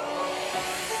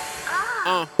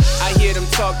I hear them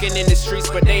talking in the streets,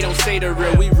 but they don't say the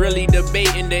real. We really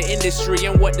debating the industry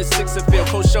and what the sixer feel.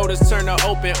 Cold shoulders turn to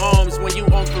open arms when you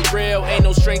on for real. Ain't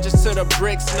no strangers to the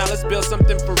bricks. Now let's build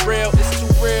something for real. It's too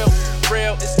real,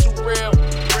 real, it's too real,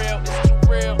 real, it's too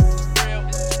real.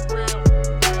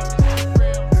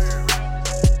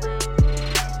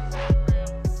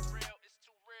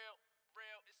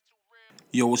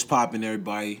 Yo, what's poppin',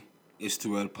 everybody? It's the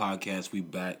Real Podcast. We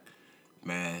back,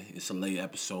 man. It's a late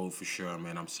episode for sure,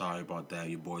 man. I'm sorry about that.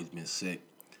 Your boy's been sick.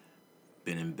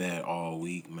 Been in bed all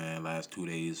week, man. Last 2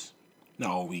 days.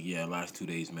 Not all week, yeah. Last 2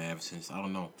 days, man. Ever since, I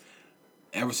don't know.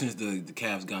 Ever since the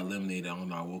Cavs got eliminated, I don't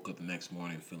know. I woke up the next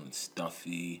morning feeling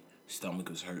stuffy. Stomach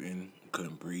was hurting.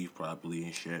 Couldn't breathe properly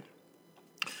and shit.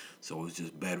 So it was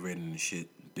just bedridden and shit.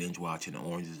 Binge watching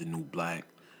Orange is the New Black.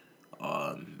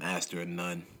 Master of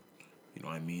None. You know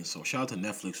what I mean? So shout out to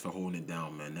Netflix for holding it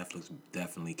down, man. Netflix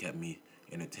definitely kept me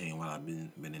entertained while I've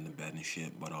been in the bed and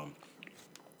shit. But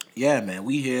yeah, man,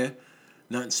 we here.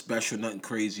 Nothing special, nothing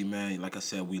crazy, man. Like I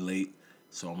said, we late.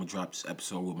 So I'm gonna drop this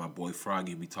episode with my boy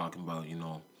Froggy. We talking about, the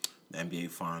NBA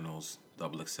Finals,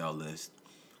 Double XL list,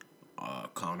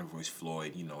 Conor vs.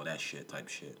 Floyd, that shit type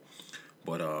shit.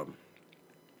 But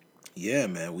yeah,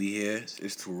 man, we here.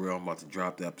 It's too real. I'm about to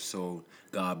drop the episode.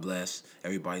 God bless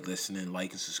everybody listening.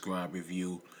 Like and subscribe,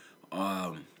 review.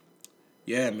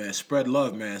 Yeah, man, spread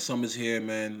love, man. Summer's here,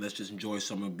 man. Let's just enjoy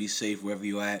summer. Be safe wherever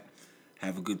you at.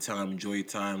 Have a good time. Enjoy your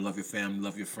time. Love your family.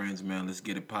 Love your friends, man. Let's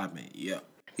get it popping. Yeah.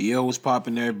 Yo, what's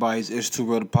popping, everybody? It's Too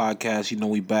Real, the podcast.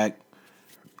 We back.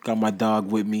 Got my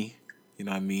dog with me. You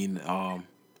know what I mean?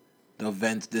 The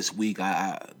events this week,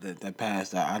 that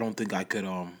passed. I don't think I could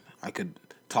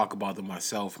talk about them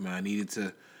myself, man. I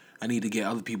need to get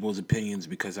other people's opinions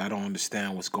because I don't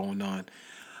understand what's going on.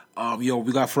 Yo,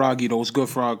 we got Froggy though. What's good,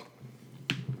 Frog?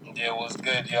 Yeah, what's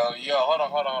good, yo?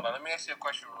 Hold on. Let me ask you a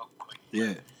question real quick.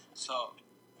 Yeah. So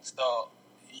do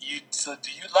you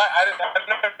like? I never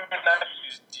been asked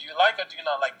you. Do you like or do you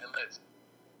not like the list?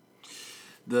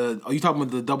 Are you talking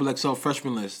about the Double XL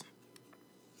freshman list?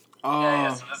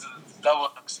 Yeah. So this is double.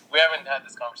 We haven't had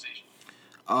this conversation.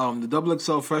 The Double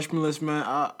XL freshman list, man.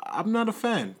 I'm not a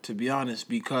fan, to be honest,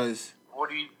 because What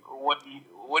do you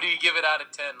give it out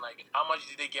of 10? Like, how much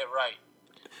did they get right?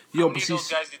 Yo, how many of those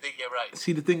guys did they get right?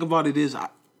 See, the thing about it is,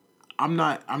 I'm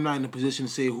not in a position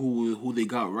to say who they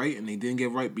got right and they didn't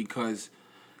get right because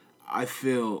I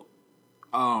feel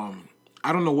I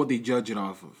don't know what they judge it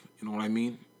off of. You know what I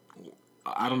mean?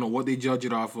 I don't know what they judge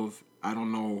it off of. I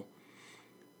don't know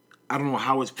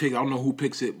how it's picked. I don't know who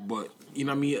picks it, but you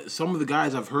know what I mean? Some of the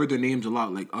guys, I've heard their names a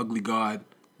lot, like Ugly God,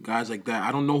 guys like that.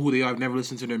 I don't know who they are. I've never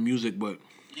listened to their music, but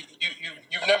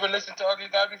You've never listened to Ugly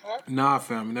God before? Nah,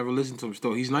 fam. I never listened to him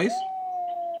still. He's nice?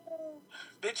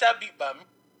 Bitch, I beat my meat.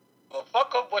 Well,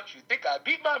 fuck up what you think. I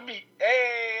beat my meat.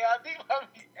 Hey, I beat my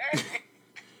meat. Hey.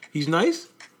 He's nice?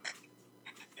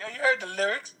 Yo, you heard the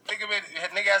lyrics?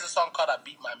 Nigga has a song called I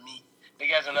Beat My Meat.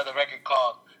 Nigga has another record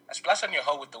called I Splash on Your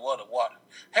Hoe with the Water.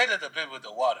 Head of the bed with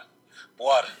the water.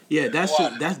 Yeah, that's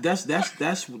water.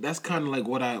 That's kind of like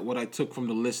what I took from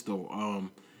the list though.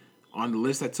 On the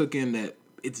list I took in that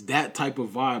it's that type of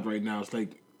vibe right now. It's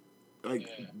like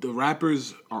the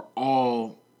rappers are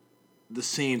all the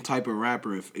same type of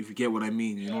rapper if you get what I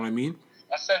mean. You know what I mean?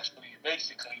 Essentially,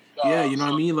 basically. Yeah, you know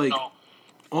what I mean? Like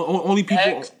only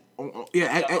people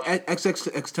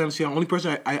XXXTentacion. Only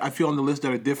person I feel on the list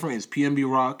that are different is PNB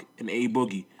Rock and A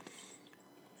Boogie.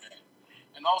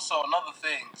 And also another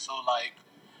thing, so like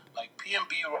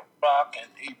PNB Rock and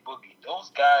A Boogie,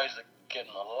 those guys are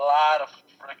getting a lot of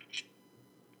friction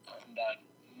on that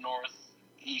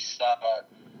northeast side. I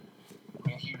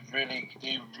mean,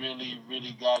 they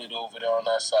really got it over there on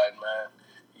that side, man.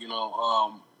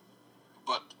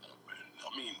 But I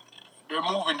mean, they're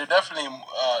moving. They're definitely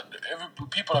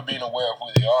people are being aware of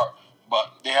who they are.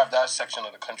 But they have that section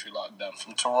of the country locked down,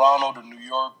 from Toronto to New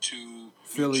York to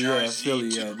Philly, New Jersey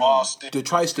Philly, to Boston, the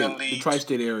tri-state, Philly, the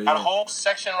tri-state area. That whole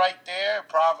section right there,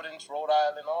 Providence, Rhode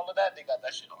Island, all of that, they got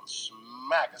that shit on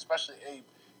smack. Especially a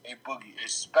boogie,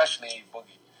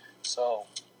 So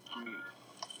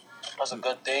that's a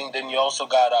good thing. Then you also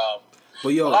got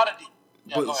But yo, a lot of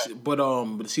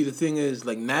but see the thing is,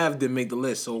 like, Nav didn't make the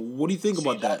list. So what do you think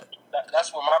about that?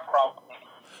 That's what my problem is.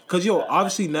 Cause yo,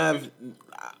 obviously Nav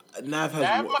has. Nav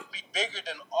might be bigger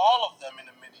than all of them in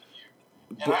a minute here,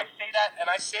 and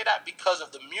I say that because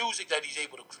of the music that he's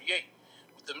able to create.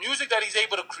 With the music that he's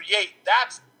able to create,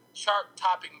 that's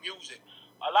chart-topping music.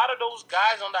 A lot of those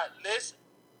guys on that list,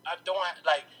 I don't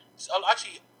like.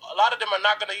 Actually, a lot of them are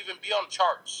not gonna even be on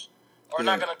charts, or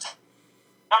not gonna top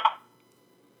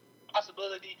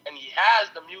possibility. And he has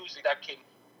the music that can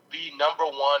be number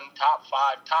 1, top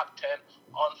 5, top 10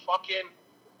 on fucking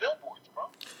billboards, bro.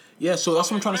 Yeah, so that's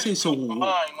what I'm trying to say. So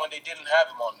mine when they didn't have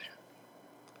him on there.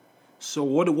 So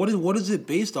what is it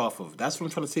based off of? That's what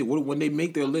I'm trying to say. When they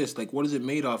make their list, like what is it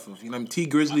made off of? You know, T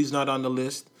Grizzly's not on the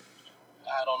list.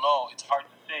 I don't know. It's hard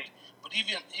to say. But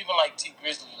even like T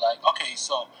Grizzly, like, okay,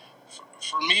 so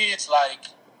for me, it's like,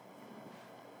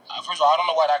 first of all, I don't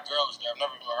know why that girl is there. I've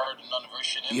never even heard of none of her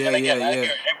shit. And again, I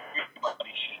hear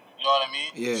everybody's shit. You know what I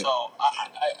mean? Yeah. So,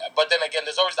 but then again,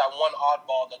 there's always that one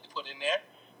oddball that they put in there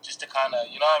just to kind of,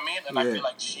 you know what I mean? And I feel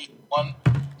like she won,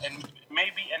 and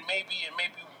maybe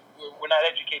we're not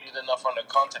educated enough on the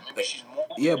content. Maybe she's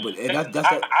moving. Yeah, but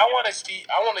I want to see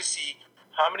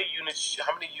how many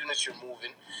units you're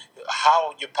moving,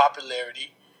 how your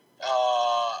popularity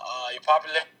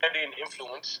and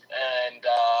influence, and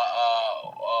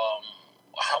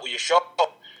how your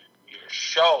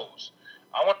shows.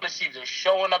 I want to see if they're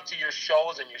showing up to your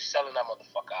shows and you're selling that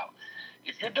motherfucker out.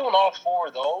 If you're doing all 4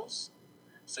 of those,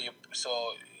 the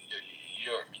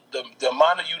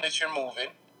amount of units you're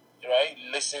moving, right?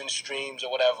 Listens, streams,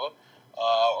 or whatever,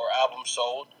 or albums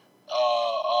sold.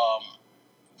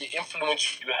 The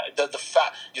influence you have,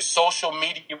 your social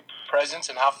media presence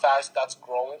and how fast that's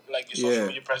growing, like your social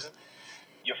media presence,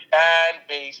 your fan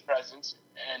base presence,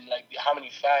 and like how many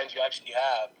fans you actually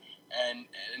have, and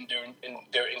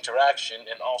their interaction,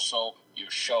 and also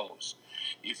your shows.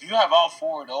 If you have all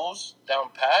 4 of those down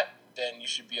pat, then you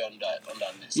should be on that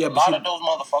list. Yeah, a lot of those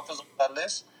motherfuckers on that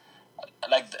list,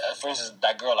 like for instance,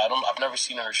 that girl. I've never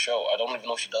seen her show. I don't even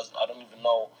know if she does. I don't even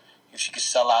know if she could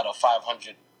sell out of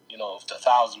 500. To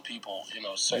 1,000 people.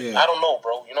 I don't know,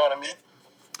 bro. You know what I mean?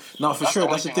 No, for sure.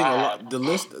 That's the thing.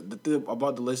 The thing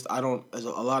about the list, I don't. As a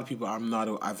lot of people,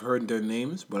 I've heard their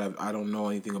names, but I don't know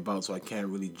anything about, so I can't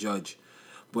really judge.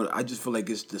 But I just feel like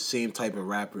it's the same type of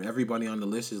rapper. Everybody on the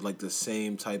list is like the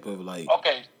same type of like.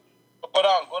 Okay, go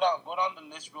down the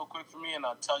list real quick for me, and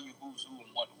I'll tell you who's who and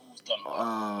who's done what.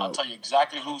 I'll tell you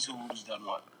exactly who's done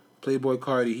what. Playboi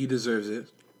Carti, he deserves it.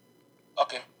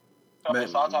 Okay.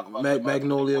 So I'll talk about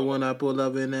Magnolia One, I Pull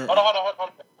Up in that. Hold on.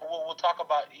 We'll talk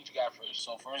about each guy first.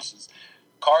 So, for instance,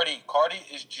 Carti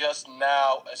is just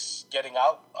now getting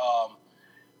out.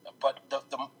 But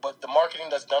the marketing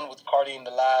that's done with Carti in the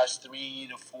last 3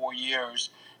 to 4 years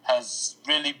has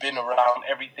really been around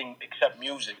everything except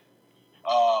music.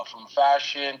 From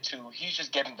fashion to he's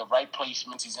just getting the right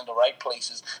placements. He's in the right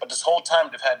places. But this whole time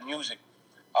they've had music.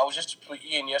 I was just with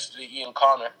Ian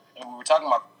Connor, and we were talking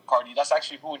about Carti. That's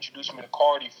actually who introduced me to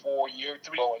Carti 4 years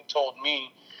ago and told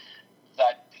me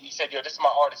that he said, "Yo, this is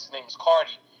my artist. His name is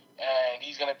Carti, and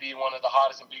he's gonna be one of the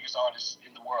hottest and biggest artists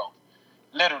in the world."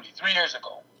 Literally 3 years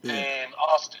ago in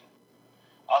Austin,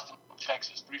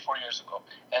 Texas, 3-4 years ago,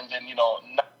 and then it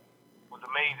was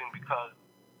amazing because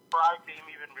prior to him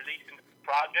even releasing the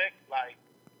project, like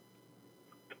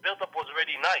the build-up was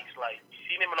already nice. Like you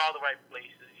seen him in all the right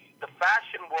places. The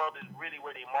fashion world is really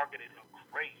where they marketed him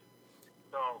great.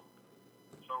 So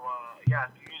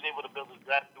he was able to build his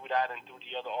brand through that and through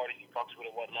the other artists he fucks with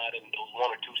and whatnot, and those 1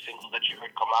 or 2 singles that you heard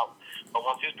come out. But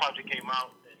once his project came out,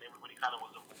 and everybody kind of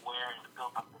was aware and the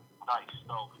build up was nice.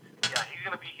 So yeah, he's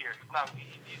gonna be here. He's gonna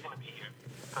be here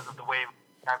because of the way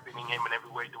it's happening him and the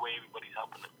way everybody's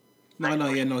helping him.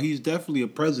 No, he's definitely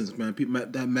a presence, man.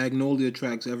 That Magnolia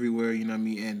tracks everywhere, you know what I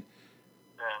mean,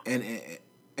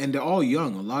 and they're all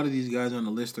young. A lot of these guys on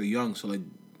the list are young, so like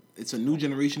it's a new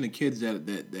generation of kids that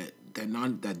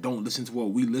don't listen to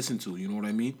what we listen to. You know what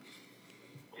I mean?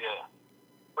 Yeah,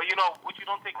 but what you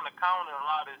don't take into account in a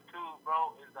lot is too,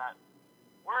 bro, is that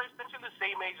we're essentially the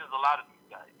same age as a lot of these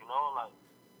guys. Like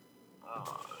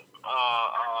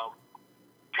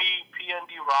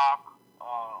PND Rock.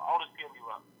 How old is PND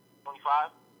Rock? 25,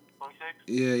 26.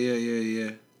 Yeah.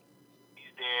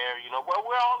 There,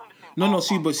 we're all in the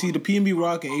same. No. See, the PNB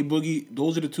Rock and A Boogie,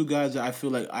 those are the 2 guys that I feel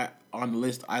like on the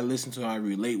list I listen to and I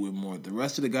relate with more. The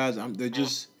rest of the guys, they're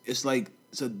just it's like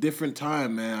it's a different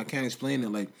time, man. I can't explain it.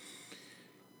 Like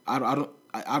I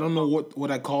don't know what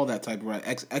I call that type of rap.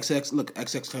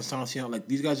 XXXTentacion, like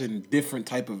these guys are a different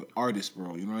type of artists,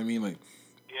 bro. You know what I mean? Like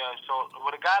so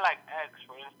with a guy like X,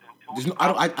 for instance,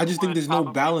 I just think there's no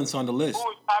balance on the list.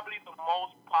 Who is probably the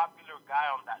most popular guy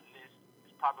on that list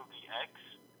is probably X.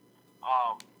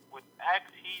 With X,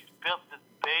 he's built the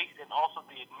base and also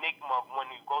the enigma of when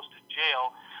he goes to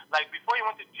jail. Like, before he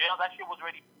went to jail, that shit was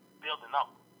already building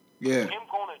up. Yeah. Him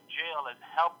going to jail has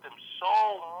helped him so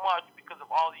much because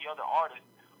of all the other artists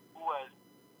who has,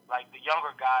 like, the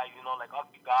younger guys, like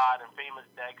Ugly God and Famous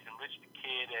Dex and Rich the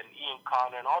Kid and Ian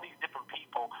Connor and all these different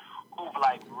people who've,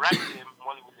 like, wrecked him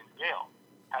while he was in jail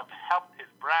have helped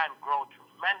his brand grow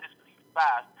tremendously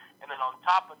fast. And then on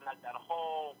top of that, that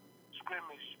whole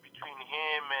scrimmage between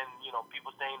him and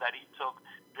people saying that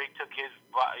Drake took his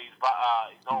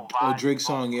own vibe. Oh, Drake's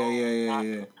song, yeah.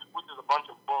 Which is a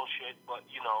bunch of bullshit, but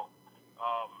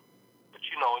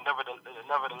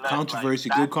nevertheless, controversy,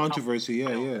 like, good controversy, yeah.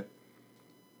 You know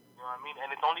what I mean?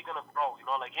 And it's only gonna grow.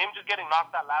 Like him just getting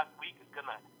knocked out last week is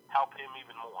gonna help him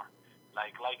even more.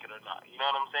 Like it or not, you know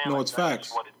what I'm saying? No, like, it's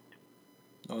facts.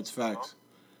 No, it's facts.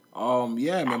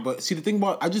 Yeah, man. But see, the thing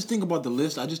about I just think about the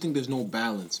list. I just think there's no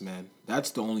balance, man.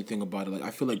 That's the only thing about it. Like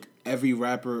I feel like every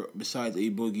rapper besides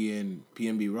A Boogie and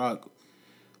PNB Rock,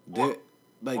 they're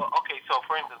like. Well, okay, so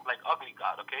for instance, like Ugly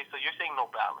God. Okay, so you're saying no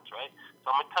balance, right? So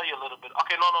I'm gonna tell you a little bit.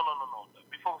 Okay, no.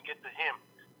 Before we get to him,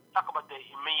 talk about the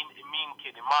Iman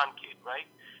kid, right?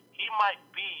 He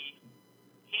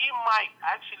might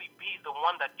actually be the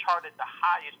one that charted the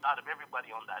highest out of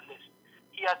everybody on that list.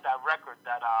 He has that record,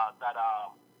 that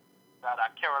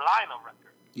Carolina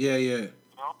record. Yeah.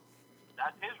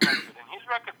 That's his record, and his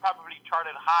record probably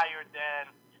charted higher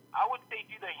than, I would say,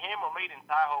 either him or Made in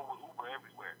Tahoe with Uber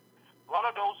Everywhere. One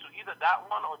of those, either that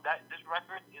one or this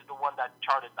record is the one that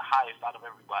charted the highest out of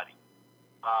everybody.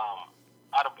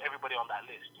 Out of everybody on that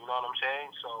list, you know what I'm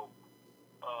saying? So,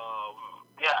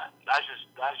 yeah, that's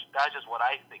just what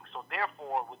I think. So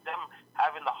therefore, with them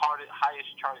having the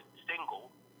highest charted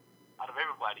single out of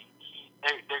everybody,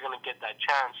 they're gonna get that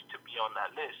chance to be on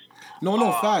that list. No,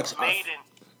 facts.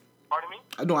 Pardon me?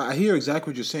 No, I hear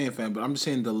exactly what you're saying, fam. But I'm just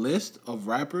saying the list of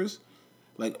rappers,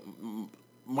 like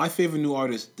my favorite new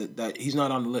artist that he's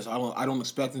not on the list. I don't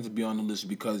expect him to be on the list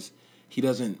because he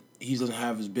doesn't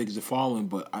have as big as a following.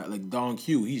 But like Don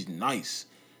Q, he's nice.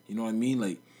 You know what I mean?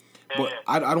 Like, but yeah.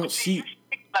 I don't but see.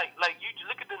 Like you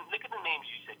look at the names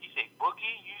you said. You said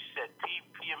Boogie. You said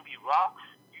PNB Rock.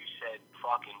 You said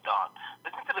fucking Don.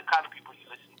 Listen to the kind of people you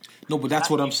listen to. No, but that's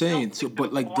what I'm saying. So,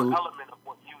 but like the element of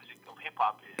what music of hip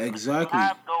hop is. Exactly. Like,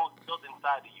 you have those built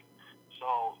inside of you,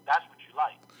 so that's what you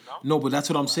like. No, but that's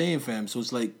what I'm saying, fam. So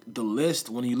it's like the list.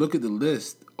 When you look at the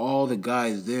list, all the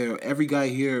guys there, every guy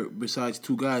here besides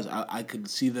two guys, I could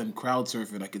see them crowd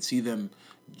surfing. I could see them.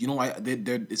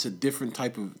 They're it's a different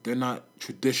type of. They're not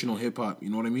traditional hip hop. You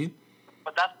know what I mean?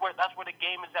 But that's where the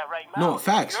game is at right now. No,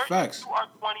 facts. You are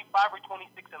 25 or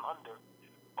 26 and under.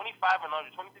 25 and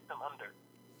under, 26 and under.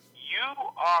 You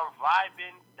are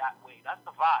vibing that way. That's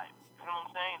the vibe. You know what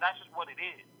I'm saying? That's just what it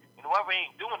is. And whoever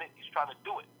ain't doing it, he's trying to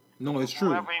do it. No, it's true.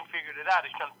 Whoever ain't figured it out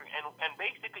is trying to figure it out. And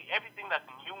basically everything that's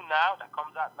new now, that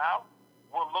comes out now,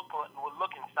 will look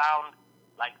and sound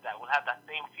like that. Will have that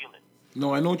same feeling.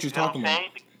 No, I know what you're talking about.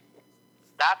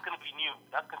 That's going to be new.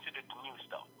 That's considered the new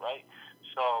stuff, right?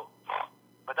 So,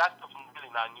 but that stuff's really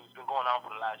not new. It's been going on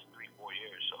for the last 3-4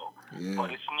 years. So, yeah.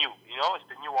 But it's new. It's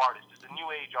the new artist. It's the new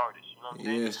age artist. You know what I'm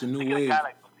saying? Yeah, it's the new wave. wave. A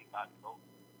guy like Ugly God,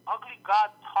 Ugly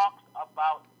God talks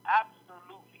about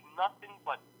absolutely nothing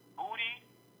but booty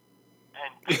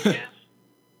and bitches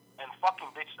and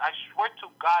fucking bitches. I swear to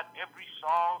God, every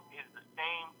song is the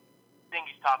same thing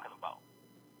he's talking about.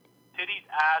 Titties,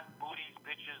 ass, booties,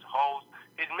 bitches, hoes.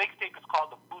 His mixtape is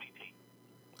called the Booty Tape.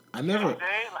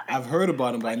 I've heard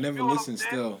about him, but I never listened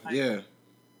still. Like, yeah.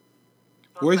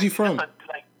 So Where's he from?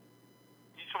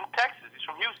 He's from Texas. He's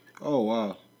from Houston. Oh,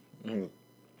 wow. Yeah.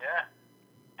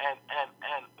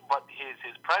 But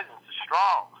his presence is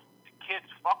strong. The kids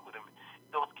fuck with him.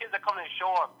 Those kids that come to the show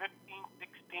are 15,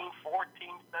 16,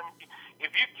 14, 17.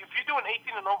 If you do an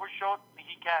 18 and over show,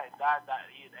 he can't. That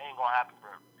ain't gonna happen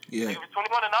for him. Yeah. Like if it's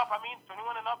 21 and up,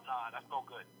 nah, that's no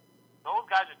good. Those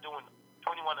guys are doing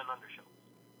 21 and under shows.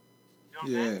 You know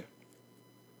what I'm saying?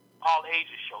 All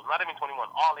ages shows, not even 21,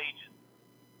 all ages.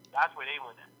 That's where they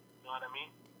win at. You know what I mean?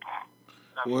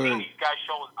 I've seen these guys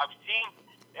shows. I've seen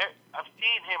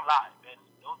him live, and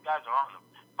those guys are on them.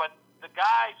 But the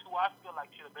guys who I feel like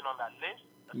should have been on that list,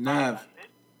 Nav.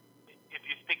 If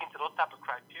you're sticking to those type of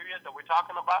criteria that we're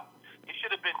talking about, it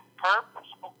should have been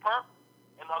Smoke Perp,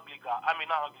 and Ugly God. I mean,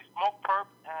 not Ugly, Smoke Perp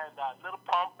and Little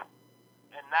Pump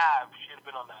and Nav should have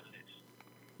been on that list.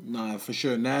 Nah, for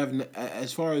sure. Nav,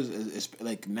 as far as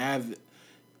like Nav,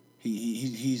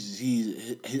 he's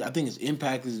I think his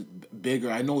impact is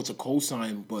bigger. I know it's a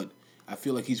cosign, but I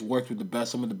feel like he's worked with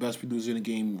some of the best producers in the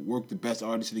game, worked the best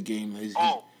artists in the game.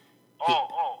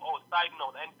 Side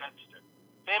note, and Dexter.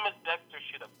 Famous Dexter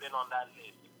should have been on that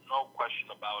list. No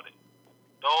question about it.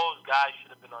 Those guys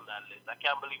should have been on that list. I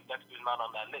can't believe Dexter's not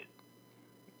on that list.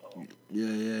 So,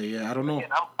 yeah. I don't know.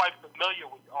 Again, I'm quite familiar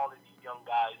with all of these young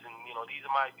guys, and these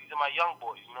are my young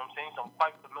boys. You know what I'm saying? So I'm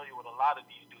quite familiar with a lot of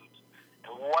these dudes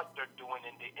and what they're doing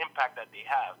and the impact that they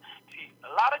have. See,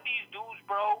 a lot of these dudes,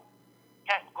 bro,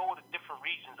 can't go to different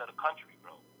regions of the country,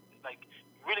 bro. Like,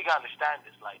 you really gotta understand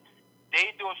this. Like,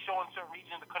 they do a show in certain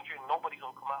regions of the country and nobody's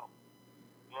gonna come out.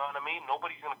 You know what I mean?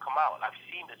 Nobody's gonna come out. I've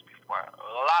seen this before.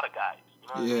 A lot of guys. You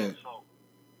know what I mean?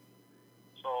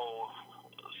 So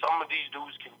some of these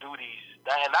dudes can do these,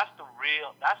 and that's the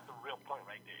real point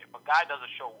right there. If a guy does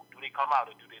a show, do they come out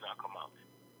or do they not come out? If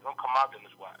they don't come out, then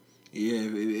it's whack. Yeah,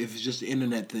 if it's just an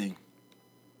internet thing.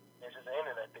 It's just an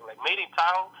internet thing. Like Made in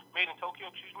Tokyo,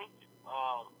 excuse me.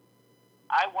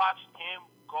 I watched him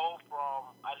go from.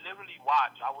 I literally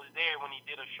watched. I was there when he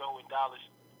did a show in Dallas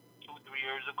 2-3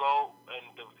 years ago,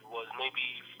 and there was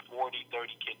maybe 40,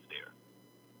 30 kids there.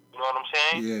 You know what I'm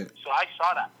saying? Yeah. So I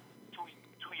saw that 2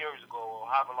 years ago, or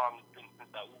however long it's been since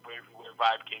that Uber Everywhere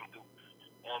vibe came through,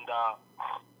 and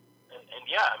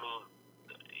yeah, I mean,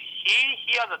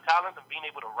 he has a talent of being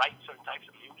able to write certain types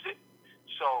of music,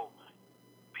 so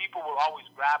people will always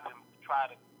grab him to try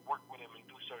to work with him and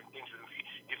do certain things with him.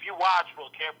 If you watch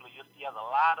real carefully, you'll see he has a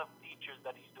lot of features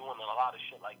that he's doing and a lot of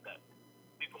shit like that.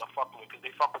 People are fucking with because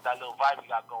they fuck with that little vibe he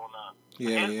got going on.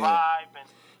 Yeah, his vibe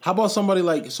and. How about somebody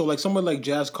like somebody like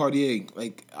Jazz Cartier?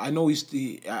 Like I know I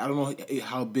don't know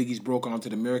how big he's broken onto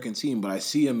the American scene, but I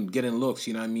see him getting looks.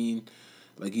 You know what I mean?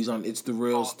 Like he's on It's the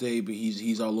Real Estate, but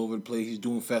he's all over the place. He's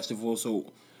doing festivals. So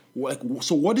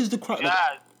what is the crowd?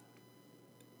 Jazz.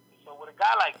 So with a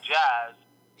guy like Jazz,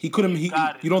 you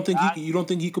don't think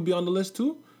he could be on the list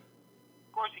too?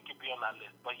 Of course he could be on that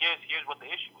list, but here's what the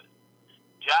issue is.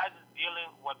 Jazz is dealing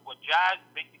what Jazz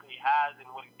basically has, and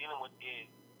what he's dealing with is.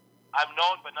 I'm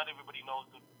known, but not everybody knows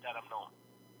that I'm known.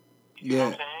 You know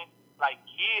what I'm saying? Like,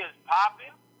 he is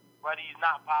popping, but he's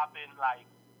not popping like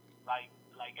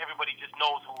everybody just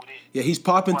knows who it is. Yeah, he's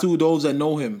popping to those that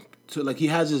know him. So, like,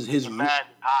 he has his demand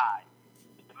is high.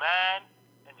 The demand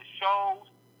and the shows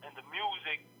and the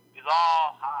music is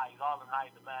all high. It's all in high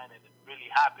demand, and it's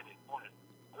really happening.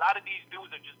 A lot of these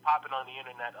dudes are just popping on the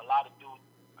internet. A lot of dudes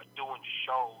are doing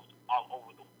shows all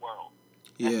over the world.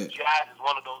 Yeah. And Jazz is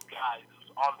one of those guys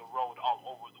on the road all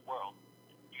over the world.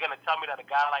 You're gonna tell me that a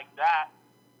guy like that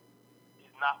is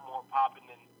not more popping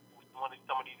than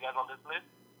some of these guys on this list?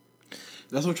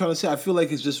 That's what I'm trying to say. I feel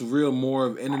like it's just real more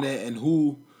of internet and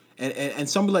and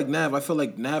somebody like Nav. I feel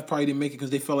like Nav probably didn't make it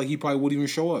because they felt like he probably wouldn't even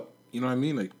show up. You know what I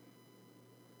mean?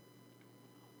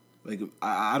 Like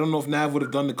I don't know if Nav would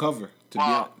have done the cover.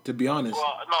 To be honest.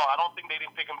 Well, no, I don't think they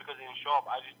didn't pick him because he didn't show up.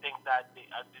 I just think that they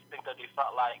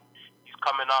felt like he's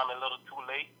coming on a little too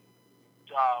late.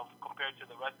 Compared to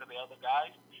the rest of the other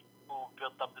guys who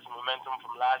built up this momentum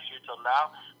from last year till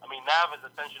now. I mean, Nav has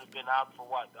essentially been out for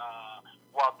what?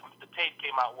 The tape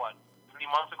came out, 3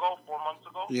 months ago, 4 months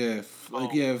ago? Yeah,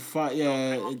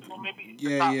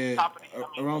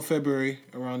 around February,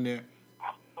 around there.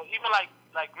 So even like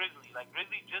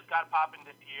Grizzly just got popping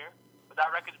this year, but that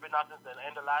record's been out since the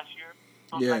end of last year.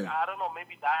 So it's like, I don't know,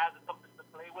 maybe that has something to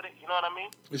play with it, you know what I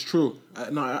mean? It's true.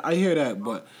 I hear that,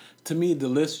 but to me, the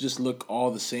lists just look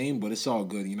all the same, but it's all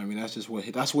good. You know what I mean?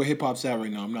 That's where hip hop's at right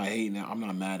now. I'm not hating it. I'm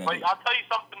not mad at it. I'll tell you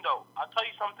something, though.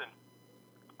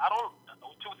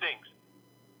 Two things.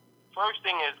 First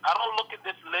thing is, I don't look at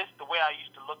this list the way I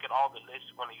used to look at all the lists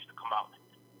when they used to come out.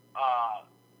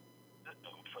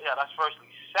 That's firstly.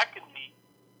 Secondly,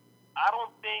 I don't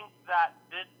think that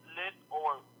this list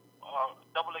or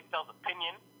Double XL's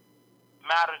opinion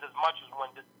matters as much as when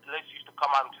the list used to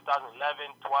come out in 2011,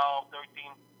 12,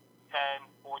 13, 10,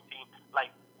 14.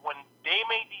 Like, when they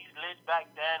made these lists back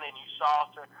then and you saw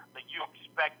you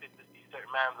expected to see certain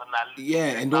mans on that list.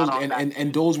 Yeah, and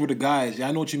those were the guys. Yeah,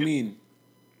 I know what you mean.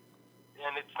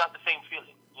 And it's not the same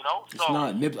feeling, you know? It's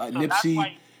not.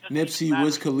 Nipsey,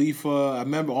 Wiz Khalifa. I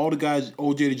remember all the guys,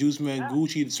 OJ the Juice Man,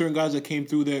 Gucci, certain guys that came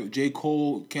through there, J.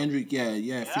 Cole, Kendrick.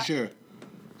 Yeah, for sure.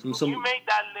 When you made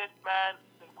that list, man,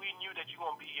 we knew that you're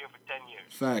going to be here for 10 years.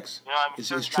 Facts. You know what I mean?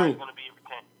 It's true. Going to be here for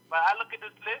 10. But I look at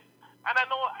this list, and I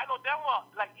know damn well,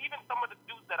 like, even some of the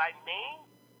dudes that I named,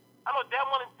 I know damn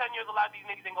well in 10 years, a lot of these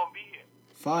niggas ain't going to be here.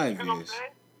 5 you know years. What I'm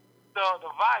saying? The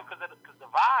vibe, because the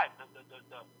vibe,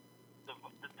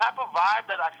 the type of vibe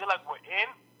that I feel like we're in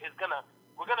is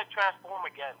we're gonna transform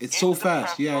again. It's so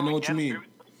fast. Yeah, I know what you mean. You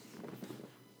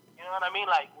know what I mean?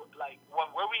 Like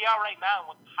where we are right now,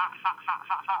 what's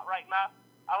hot right now,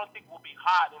 I don't think we'll be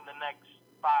hot in the next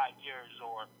 5 years,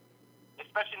 or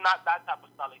especially not that type of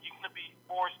style. Like, you're gonna be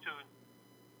forced to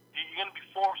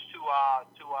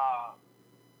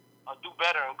do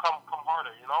better and come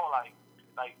harder. You know, like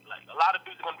a lot of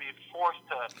dudes are gonna be forced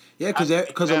to. Yeah, because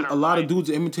a lot of dudes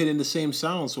are imitating the same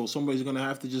sound, so somebody's gonna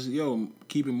have to just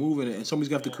keep it moving, and somebody's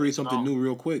gonna have to create something new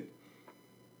real quick.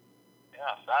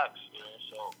 Yeah, facts.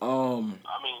 So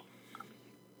I mean,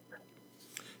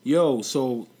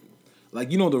 so like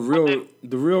the real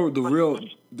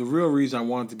the real reason I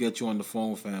wanted to get you on the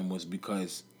phone, fam, was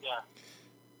because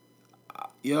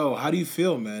yo, how do you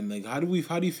feel, man? Like, how do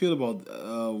you feel about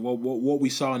what we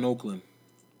saw in Oakland?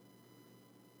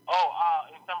 Oh,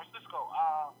 in San Francisco.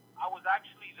 I was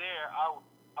actually there. I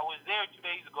was there 2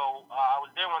 days ago. I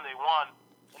was there when they won,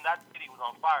 and that city was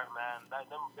on fire, man.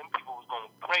 Them people was going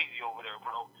crazy over there,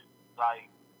 bro. Like,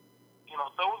 you know,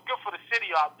 so it was good for the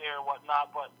city out there and whatnot.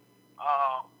 But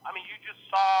I mean, you just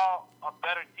saw a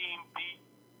better team beat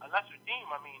a lesser team.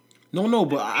 I mean. No,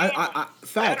 but I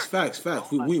facts.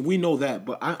 We know that,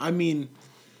 but I mean,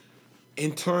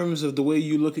 in terms of the way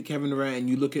you look at Kevin Durant and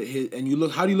you look at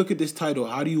how do you look at this title?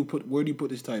 Where do you put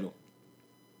this title?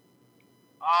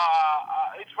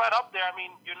 It's right up there. I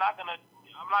mean, I'm not gonna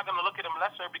look at him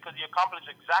lesser because he accomplished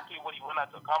exactly what he went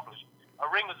out to accomplish. A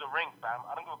ring is a ring, fam.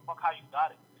 I don't give a fuck how you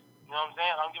got it. You know what I'm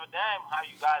saying? I don't give a damn how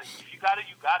you got it. If you got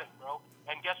it, you got it, bro.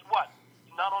 And guess what?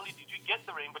 Not only did you get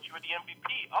the ring, but you were the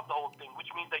MVP of the whole thing, which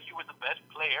means that you were the best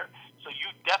player. So you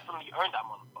definitely earned that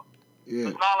motherfucker. Yeah.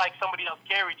 So it's not like somebody else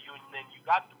carried you and then you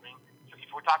got the ring. So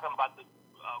if we're talking about the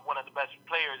one of the best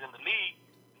players in the league,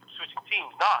 switching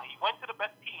teams, nah, he went to the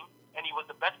best team and he was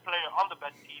the best player on the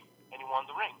best team and he won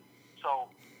the ring. So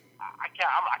I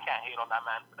can't hate on that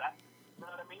man for that. You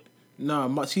know what I mean? Nah,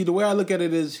 see the way I look at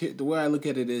it is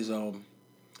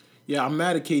yeah, I'm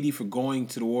mad at KD for going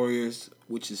to the Warriors,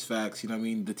 which is facts. You know what I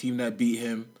mean? The team that beat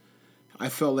him. I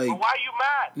felt like. But why are you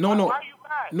mad? Why are you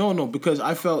mad? No, because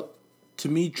I felt, to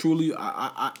me, truly,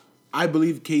 I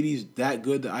believe KD's that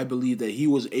good that I believe that he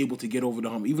was able to get over the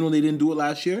hump. Even though they didn't do it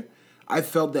last year, I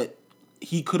felt that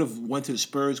he could have went to the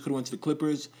Spurs, could have went to the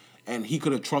Clippers, and he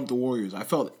could have trumped the Warriors. I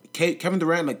felt Kevin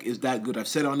Durant is that good. I've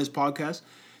said it on this podcast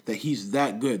that he's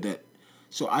that good.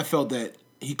 So I felt that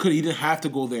he didn't have to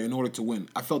go there in order to win.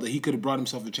 I felt that he could have brought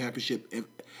himself a championship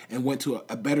and went to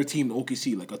a better team than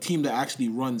OKC, like a team that actually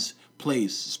runs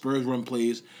plays. Spurs run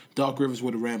plays. Doc Rivers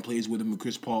would have ran plays with him and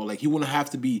Chris Paul. Like, he wouldn't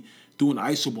have to be doing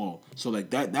iso ball. So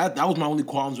like that was my only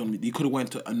qualms on me. He could have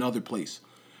went to another place.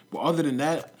 But other than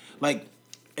that, like,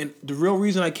 and the real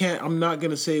reason I'm not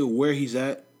gonna say where he's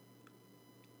at,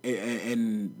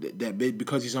 and that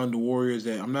because he's on the Warriors,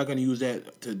 that I'm not gonna use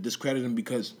that to discredit him,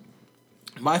 because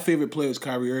my favorite player is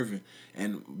Kyrie Irving,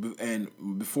 and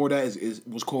before that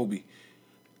was Kobe,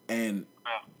 and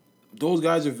those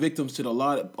guys are victims to a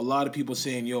lot of people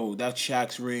saying, "Yo, that's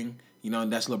Shaq's ring," you know,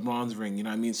 and that's LeBron's ring, you know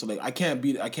what I mean? So like, I can't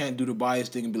do the bias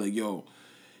thing and be like, "Yo,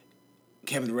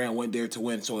 Kevin Durant went there to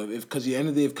win." So because at the end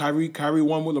of the day, if Kyrie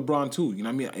won with LeBron too, you know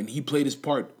what I mean, and he played his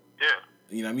part. Yeah.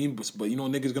 You know what I mean? But you know,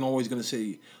 niggas always gonna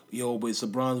say, "Yo, but it's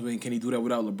LeBron's ring. Can he do that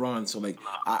without LeBron?" So like,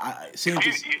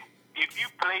 If you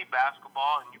play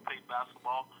basketball and you play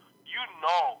basketball, you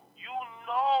know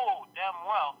damn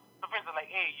well. So for instance,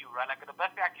 like AAU, right? Like the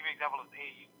best accurate example is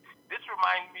AAU. This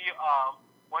reminds me of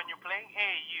when you're playing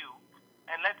AAU,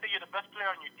 and let's say you're the best player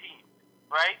on your team,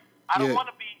 right? I don't want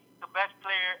to be the best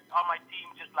player on my team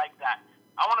just like that.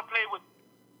 I want to play with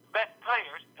best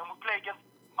players, and we play against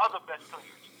other best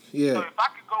players. Yeah. So if I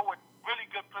could go with really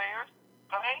good players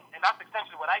playing, and that's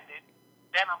essentially what I did,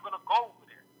 then I'm gonna go over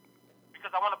there.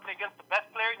 Because I want to play against the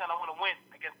best players and I want to win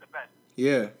against the best.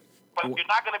 Yeah. But you're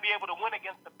not going to be able to win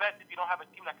against the best if you don't have a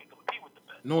team that can compete with the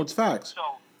best. No, it's facts.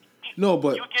 So,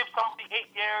 but you give somebody 8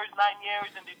 years, 9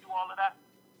 years, and they do all of that.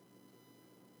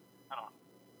 I don't know.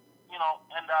 You know,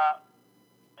 and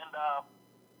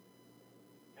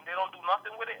they don't do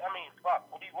nothing with it. I mean, fuck.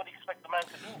 What do you expect the man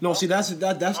to do? No, see, that's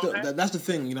the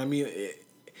thing. You know what I mean?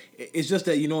 It's just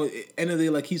that, you know, end of the day,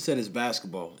 like he said, it's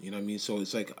basketball. You know what I mean? So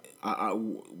it's like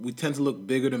we tend to look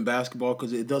bigger than basketball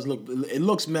because it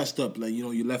looks messed up. Like, you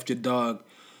know, you left your dog.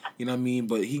 You know what I mean?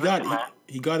 But he got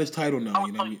his title now.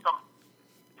 You know what I mean?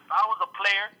 If I was a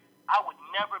player, I would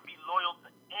never be loyal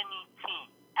to any team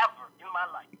ever in my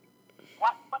life.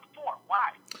 What for?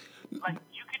 Why? Like,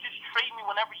 you could just trade me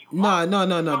whenever you want. No. You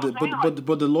know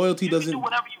But the loyalty doesn't. You can do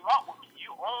whatever you want with me.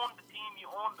 You own the team. You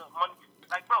own the money.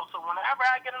 Like, bro, so whenever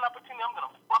I get an opportunity, I'm going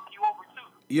to fuck you over, too.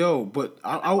 Yo, but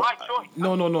I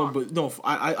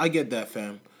get that,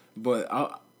 fam.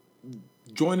 But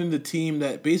joining the team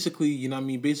that basically, you know what I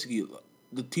mean, basically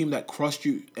the team that crushed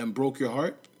you and broke your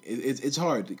heart, it's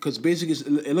hard. Because basically,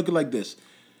 it looked like this.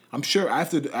 I'm sure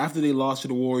after they lost to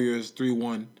the Warriors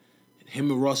 3-1, him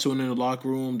and Russell in the locker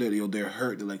room, they're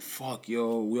hurt. They're like, fuck,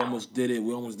 yo, we almost did it.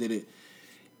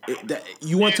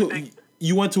 You went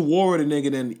to war with a nigga,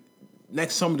 then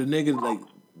next summer the nigga, like,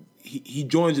 he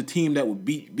joins a team that would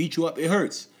beat you up. It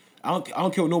hurts. I don't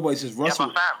care what nobody says. Russell.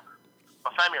 Yeah,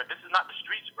 but fam, this is not the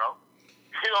streets, bro.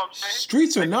 You know what I'm saying?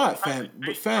 Streets are not, fam.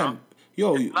 But fam,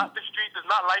 Yo, it's not the streets. It's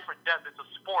not life or death. It's a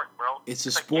sport, bro. It's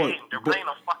a sport. Game. They're playing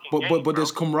a fucking game. But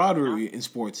there's camaraderie in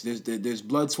sports. There's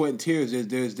blood, sweat, and tears.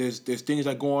 There's things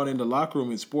that go on in the locker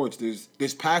room in sports.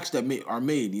 There's pacts that are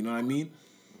made. You know what I mean?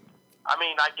 I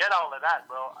mean, I get all of that,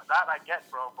 bro. That I get,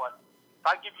 bro. But if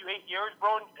I give you 8 years,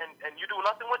 bro, and you do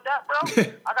nothing with that, bro,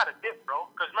 I got to dip, bro.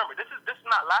 Because remember, this is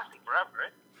not lasting forever,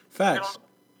 right? Facts.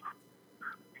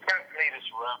 You can't play this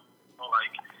forever.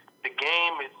 Like, the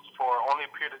game is for only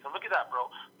a period of time. Look at that, bro.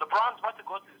 LeBron's about to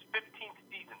go to his 15th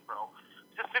season, bro.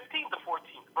 Is it 15th or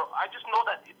 14th? Bro, I just know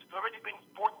that it's already been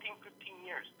 14, 15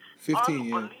 years. 15,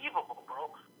 yeah. Unbelievable,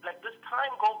 bro. Like, this time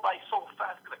goes by so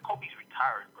fast. Like, Kobe's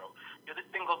retired, bro. Yo, this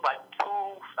thing goes by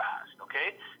too fast,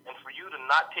 okay? And for you to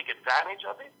not take advantage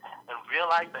of it and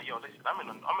realize that, yo, listen, I'm in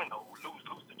a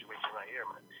lose-lose situation right here,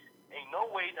 man. Ain't no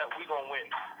way that we gonna win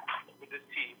with this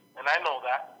team. And I know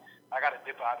that. I got to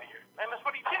dip out of here. And that's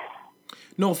what he did.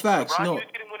 No, facts. LeBron No. knew he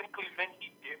couldn't win in Cleveland.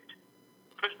 He dipped.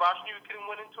 Chris Bosh knew he couldn't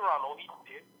win in Toronto. He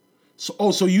did.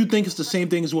 So you think it's the same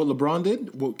thing as what LeBron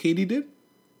did? What KD did?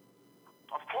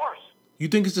 Of course. You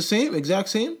think it's the same?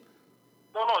 Exact same?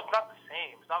 No, it's not the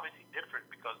same. It's obviously different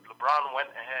because LeBron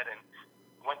went ahead and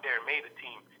went there and made a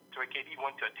team. To where KD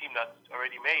went to a team that's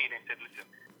already made and said, listen,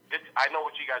 I know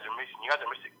what you guys are missing. You guys are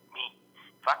missing me.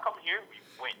 If I come here, we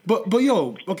win. But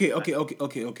yo, okay.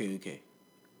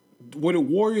 Were the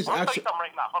Warriors I'm actually? gonna tell you something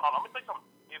right now. Hold on, I'm gonna tell you something.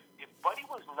 If Buddy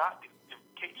was not, if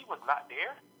KD was not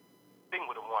there, thing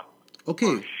would have won.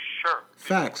 Okay. For sure.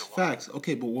 Facts.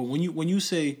 Okay, but when you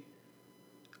say,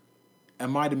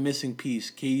 am I the missing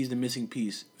piece? KD's the missing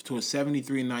piece to a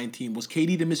 73-19. Was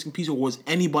KD the missing piece, or was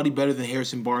anybody better than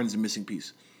Harrison Barnes the missing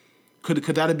piece? Could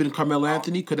that have been Carmelo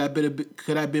Anthony? Could that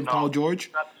have been Paul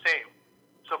George? Not the same.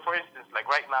 So, for instance, like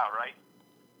right now, right?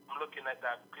 I'm looking at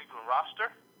that Cleveland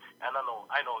roster, and I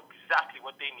know exactly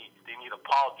what they need. They need a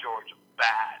Paul George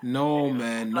bad. No,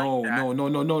 man, no. Yo,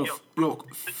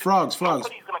 Frogs.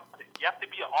 Nobody's gonna cut it. You have to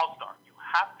be an all-star. You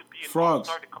have to be an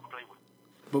all-star to come play with.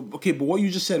 But what you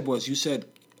just said was, you said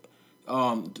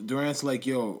Durant's like,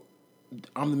 yo,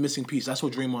 I'm the missing piece. That's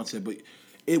what Draymond said. But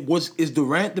is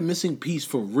Durant the missing piece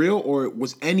for real, or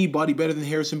was anybody better than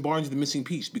Harrison Barnes the missing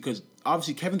piece? Because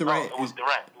obviously Kevin Durant It was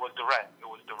Durant.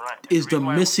 Is the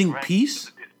missing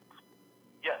piece?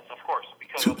 Yes, of course.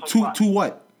 Because to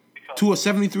what? To a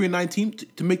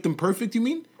 73-19 to make them perfect? You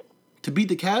mean to beat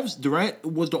the Cavs? Durant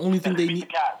was the only thing they need.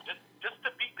 Just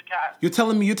to beat the Cavs. You're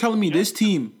telling me this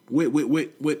team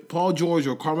with Paul George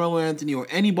or Carmelo Anthony or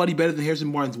anybody better than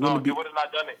Harrison Barnes wouldn't be? They would have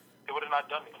not done it.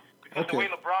 Because the way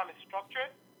LeBron is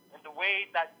structured and the way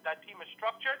that team is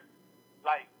structured,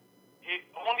 like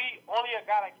only a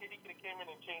guy like KD could have came in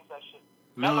and changed that shit.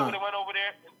 Melo would have went over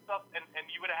there and stuff, and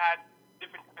you would have had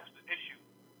different types of issues.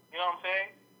 You know what I'm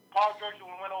saying? Paul George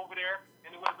would have went over there,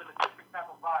 and it would have been a different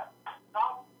type of vibe.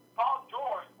 Paul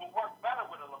George would work better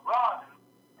with a LeBron and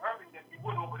Irving than he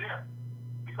would over there,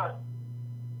 because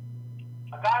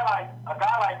a guy like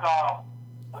LeBron,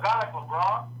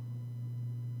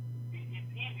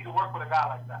 it's easy to work with a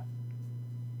guy like that.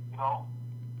 You know,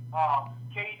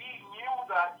 KD knew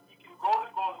that he can go to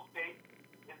Golden State.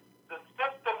 The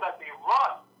system that they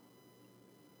run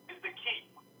is the key.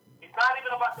 It's not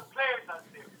even about the players that's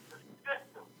there. It's the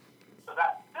system. So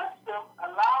that system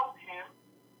allows him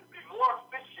to be more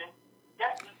efficient.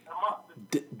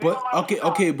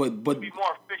 But be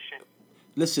more efficient.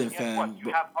 Listen, Guess fam. what?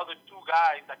 You have other two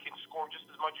guys that can score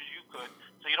just as much as you could,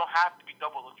 so you don't have to be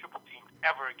double or triple teamed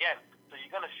ever again. So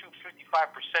you're gonna shoot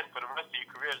 55% for the rest of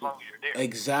your career as long as you're there.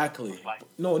 Exactly.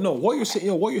 No. What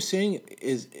you're saying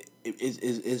is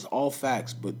all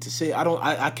facts. But to say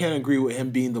I can't agree with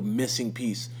him being the missing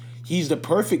piece. He's the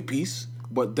perfect piece,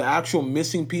 but the actual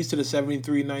missing piece to the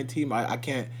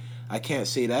 73-19, I can't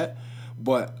say that.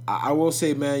 But I will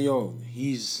say, man, yo,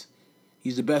 he's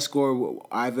the best scorer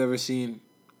I've ever seen.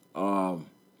 Come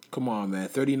on, man.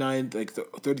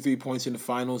 33 points in the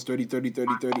finals, 30,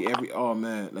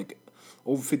 like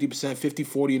over 50%, 50,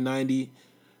 40, 90.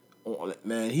 Oh,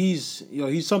 man, he's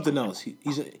something else.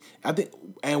 I think,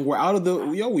 and we're out of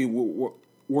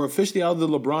we're officially out of the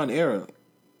LeBron era.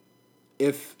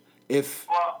 If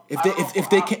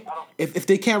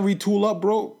they can't retool up,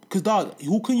 bro, because dog,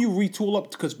 who can you retool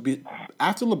up? Because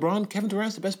after LeBron, Kevin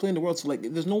Durant's the best player in the world. So like,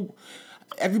 there's no.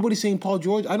 Everybody's saying Paul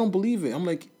George. I don't believe it. I'm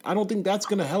like, I don't think that's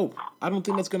gonna help. Oh yeah,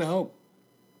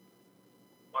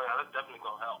 that's definitely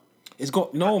gonna help.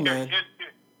 Man.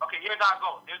 Here's how it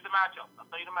goes. Here's the matchup. I'll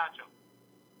tell you the matchup.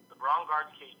 LeBron guards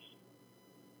KD.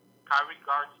 Kyrie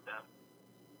guards Steph.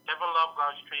 Kevin Love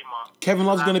guards Draymond. Kevin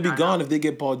Love's gonna be gone if they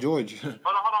get Paul George. Hold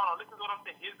on. Listen to what I'm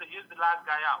saying. Here's the last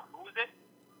guy out. Who is it?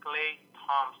 Klay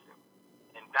Thompson.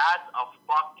 and that's a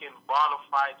fucking bona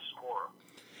fide scorer.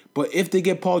 But if they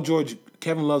get Paul George,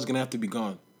 Kevin Love's gonna have to be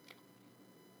gone.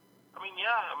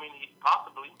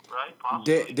 Possibly, right?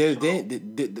 Possibly.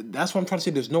 That's what I'm trying to say.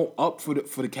 There's no up for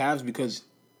the Cavs because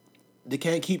they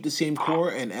can't keep the same core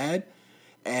and add,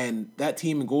 and that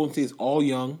team in Golden State is all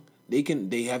young.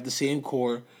 They have the same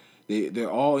core. They're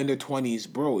all in their 20s,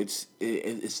 bro. It's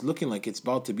looking like it's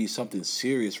about to be something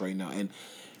serious right now.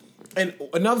 And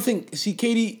another thing, see,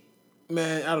 KD,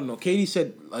 man, I don't know. KD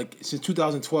said like since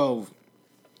 2012,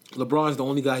 LeBron's the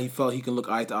only guy he felt he can look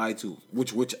eye to eye to,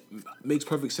 which makes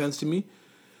perfect sense to me.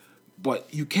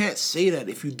 But you can't say that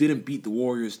if you didn't beat the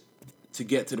Warriors to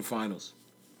get to the finals.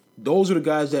 Those are the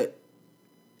guys that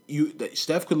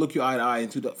Steph could look you eye to eye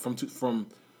from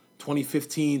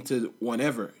 2015 to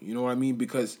whenever. You know what I mean?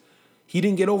 Because he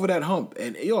didn't get over that hump.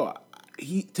 And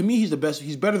to me he's the best.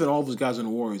 He's better than all those guys on the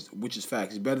Warriors, which is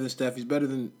facts. He's better than Steph. He's better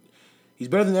than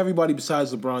everybody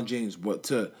besides LeBron James.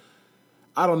 But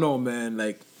I don't know, man.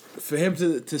 Like, for him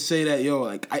to say that,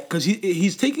 because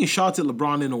he's taking shots at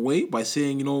LeBron in a way by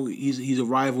saying, he's a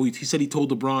rival. He said he told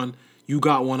LeBron, "You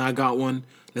got one, I got one.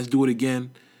 Let's do it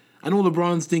again." I know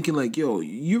LeBron's thinking like, "Yo,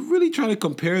 you're really trying to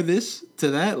compare this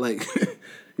to that?" Like,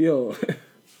 yo,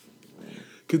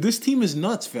 because this team is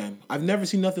nuts, fam. I've never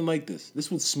seen nothing like this.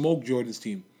 This would smoke Jordan's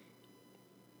team.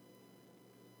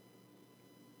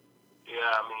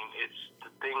 Yeah, it's the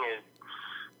thing is,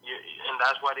 and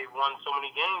that's why they've won so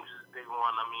many games. They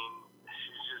won.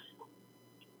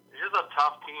 It's just a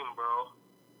tough team, bro.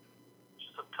 It's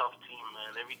just a tough team,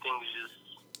 man. Everything's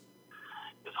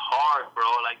it's hard, bro.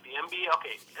 Like the NBA,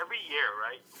 okay, every year,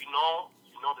 right? You know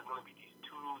there's gonna be these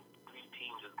 2-3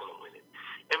 teams that's gonna win it.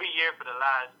 Every year for the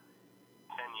last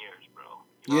 10 years, bro.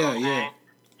 You know what I'm saying?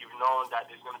 You've known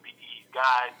that there's gonna be these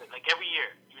guys that, like, every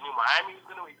year. You knew Miami was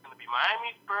gonna be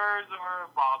Miami, Spurs, or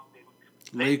Boston.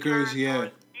 Lakers, yeah.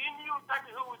 You knew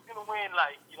exactly who was gonna win,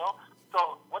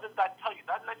 So what does that tell you?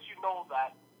 That lets you know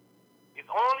that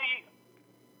it's only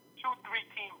 2-3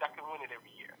 teams that can win it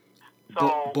every year.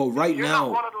 So but right you're now,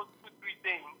 not one of those 2-3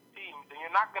 teams, and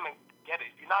you're not gonna get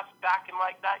it. If you're not stacking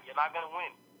like that, you're not gonna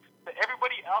win. So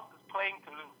everybody else is playing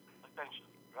to lose, essentially,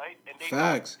 right? And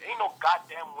facts. Ain't no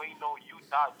goddamn way, no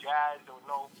Utah Jazz or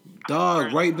no.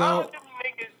 Dog, right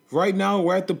now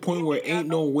we're at the point where ain't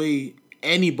no way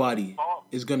anybody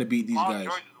is gonna beat these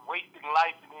guys. George is wasting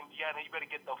life in Indiana. You better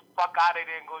get the fuck out of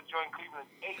there and go join Cleveland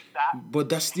ASAP. But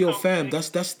that's still, fam. That's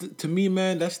to me,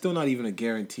 man. That's still not even a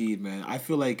guaranteed, man. I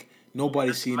feel like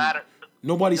nobody's seeing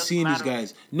these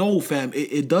guys. No, fam.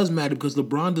 It does matter because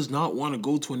LeBron does not want to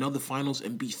go to another finals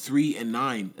and be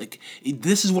 3-9. Like,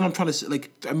 this is what I'm trying to say.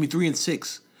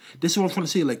 3-6. This is what I'm trying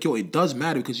to say. Like, yo, it does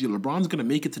matter because LeBron's gonna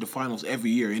make it to the finals every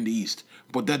year in the East.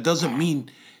 But that doesn't mean.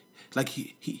 Like,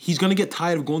 he's going to get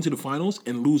tired of going to the finals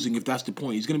and losing if that's the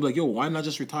point. He's going to be like, yo, why not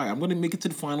just retire? I'm going to make it to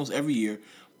the finals every year,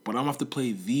 but I'm going to have to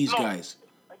play these guys.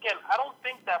 Again, I don't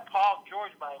think that Paul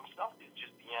George by himself is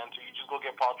just the answer. You just go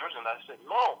get Paul George and that's it.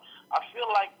 No, I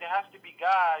feel like there has to be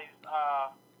guys.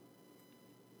 I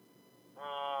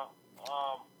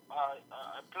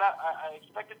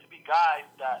expect it to be guys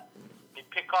that they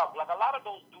pick up. Like, a lot of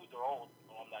those dudes are old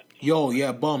on that team. Yo,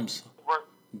 yeah, bums.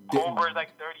 Colbert's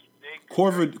like 36.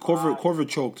 Corver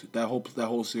choked that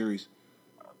whole series.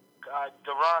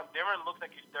 Darren looks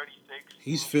like he's 36.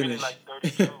 He's finished. Like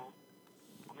 32. 33.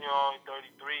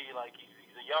 Like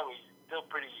he's young. He's still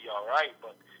pretty alright,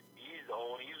 but he's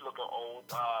old. He's looking old.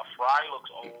 Fry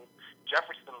looks old.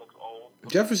 Jefferson looks old.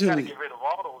 Jefferson. You gotta get rid of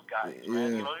all those guys,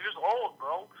 man. Yeah. They're just old,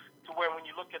 bro. To where when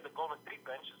you look at the Golden State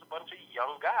bench, it's a bunch of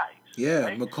young guys. Yeah,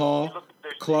 right? McCall,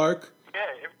 Clark. Yeah,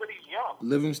 everybody's young.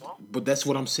 Livingston. But that's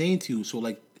what I'm saying to you. So,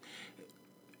 like,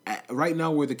 right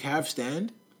now where the Cavs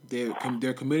stand,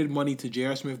 they're committed money to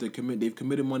J.R. Smith. They've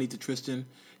committed money to Tristan.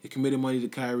 They committed money to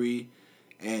Kyrie.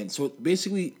 And so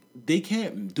basically they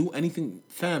can't do anything.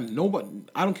 Fam, nobody.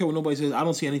 I don't care what nobody says. I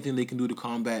don't see anything they can do to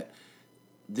combat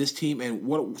this team.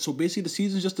 And so basically the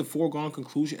season's just a foregone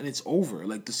conclusion and it's over.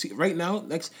 Like right now,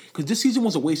 because this season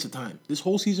was a waste of time. This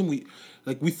whole season we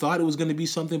thought it was going to be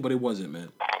something, but it wasn't, man.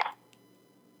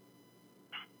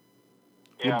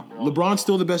 Yeah, LeBron's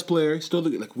still the best player. Still,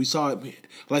 we saw it.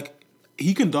 Like,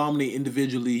 he can dominate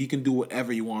individually. He can do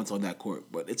whatever he wants on that court.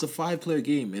 But it's a 5-player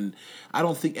game, and I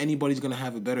don't think anybody's gonna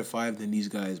have a better 5 than these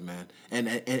guys, man. And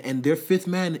their 5th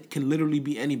man can literally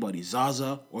be anybody,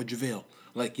 Zaza or JaVale.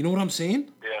 Like, you know what I'm saying?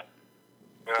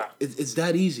 Yeah. It's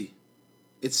that easy.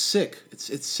 It's sick.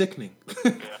 It's sickening.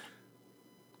 Yeah.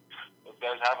 Those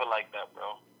guys have it like that,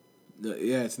 bro.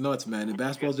 Yeah, it's nuts, man. And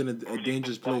basketball's in a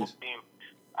dangerous place.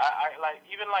 I like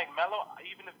even like Melo.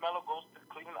 Even if Melo goes to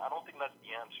Cleveland, I don't think that's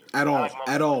the answer. At all, like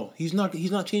at all. He's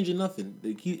not changing nothing.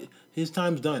 Like his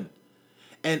time's done.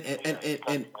 And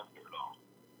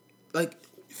like,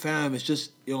 fam, it's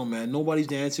just, yo, man, nobody's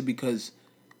the answer because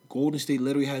Golden State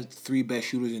literally has 3 best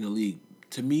shooters in the league.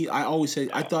 To me, I always say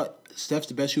I thought Steph's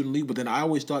the best shooter in the league, but then I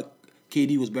always thought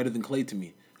KD was better than Klay to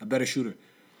me, a better shooter.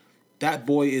 That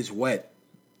boy is wet.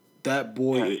 That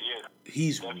boy,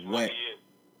 he's definitely wet.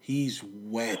 He's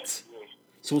wet.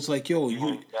 So it's like, yo,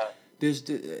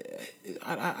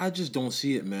 I just don't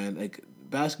see it, man. Like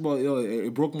basketball, yo,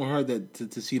 it broke my heart that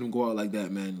to see them go out like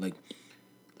that, man. Like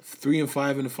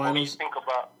 3-5 in the finals. What do you think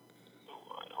about?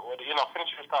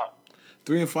 Finish your thought.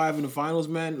 3-5 in the finals,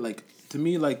 man. Like to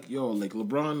me, like yo, like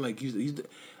LeBron, like he's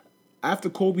after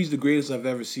Kobe's the greatest I've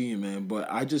ever seen, man.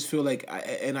 But I just feel like, I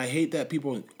hate that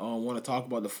people want to talk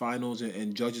about the finals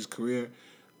and judge his career.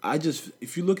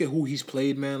 If you look at who he's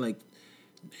played, man, like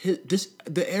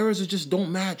the eras just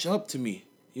don't match up to me.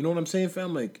 You know what I'm saying,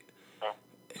 fam? Like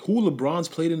who LeBron's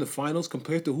played in the finals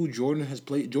compared to who Jordan has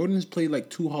played. Jordan has played like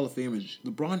 2 Hall of Famers.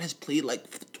 LeBron has played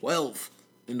like 12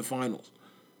 in the finals.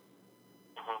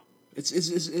 It's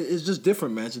just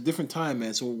different, man. It's a different time,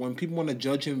 man. So when people want to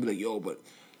judge him, be like, yo, but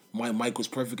Mike was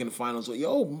perfect in the finals. Like,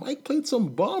 yo, Mike played some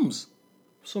bums.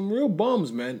 Some real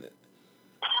bums, man.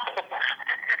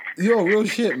 Yo, real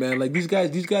shit, man. Like these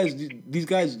guys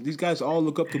all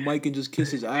look up to Mike and just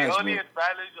kiss his ass. The only man.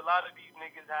 advantage a lot of these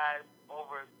niggas have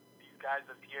over these guys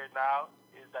that's here now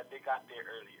is that they got there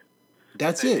earlier.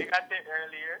 That's it. They got there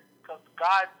earlier because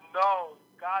God knows.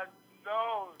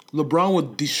 LeBron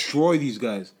would destroy these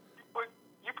guys.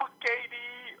 You put KD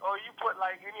or you put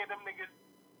like any of them niggas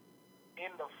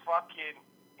in the fucking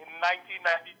in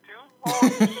 1992. Oh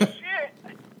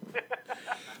shit.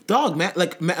 Dog, man,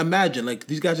 like imagine, like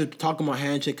these guys are talking about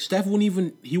handshake. Steph wouldn't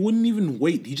even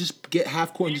wait. He just get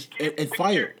half court and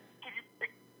fire. Can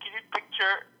you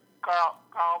picture Karl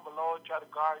Malone trying to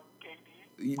guard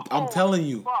KD? I'm telling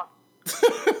you. Fuck.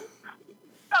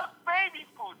 That's baby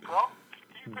food, bro.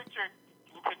 Can you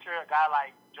picture a guy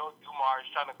like Joe Dumars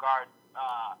trying to guard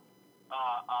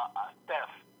Steph?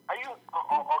 Are you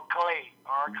or Clay?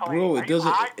 Bro,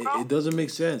 it doesn't make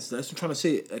sense. That's what I'm trying to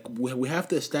say. Like we have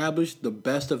to establish the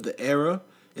best of the era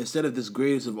instead of this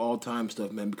greatest of all time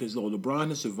stuff, man. Because LeBron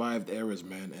has survived eras,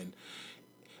 man,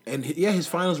 and his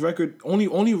finals record only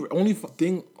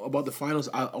thing about the finals,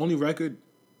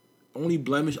 only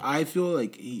blemish I feel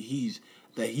like he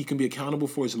can be accountable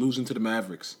for is losing to the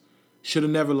Mavericks. Should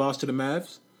have never lost to the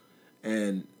Mavs,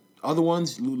 and other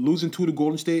ones, losing to the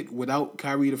Golden State without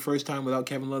Kyrie the first time, without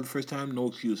Kevin Love the first time, no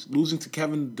excuse. Losing to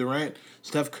Kevin Durant,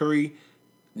 Steph Curry,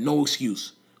 no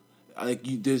excuse. Like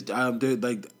there's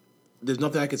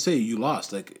nothing I could say. You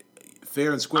lost, like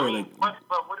fair and square. I mean, but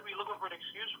what are we looking for an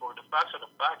excuse for? The facts are the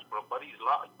facts, bro. But he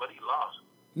lost.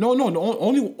 No.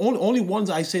 The only ones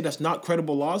I say that's not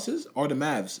credible losses are the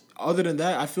Mavs. Other than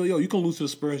that, I feel you can lose to the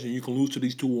Spurs and you can lose to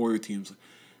these 2 Warrior teams.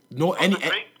 Great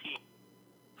team.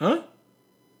 Huh?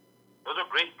 Those are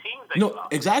great teams. No,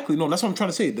 exactly. No, that's what I'm trying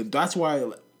to say. That's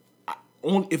why,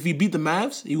 if he beat the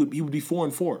Mavs, he would be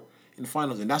 4-4 in the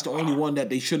finals, and that's the only one that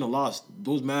they shouldn't have lost.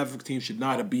 Those Maverick teams should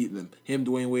not have beaten them. Him,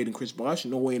 Dwayne Wade, and Chris Bosh.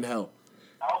 No way in hell.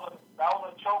 That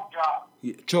was a choke job.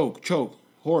 Yeah, choke,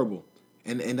 horrible,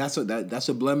 and that's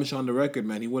a blemish on the record,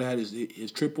 man. He would have had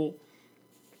his triple.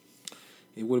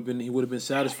 He would have been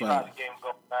satisfied.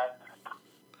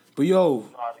 But yo,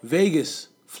 Vegas,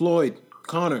 Floyd,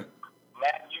 Connor.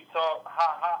 So,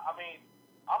 I mean,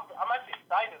 I'm actually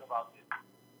excited about this.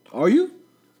 Are you?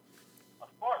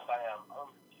 Of course I am. I'm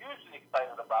hugely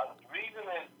excited about it. The reason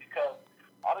is because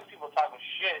all these people talking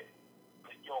shit.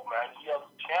 Yo, man, he has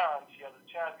a chance. Yo,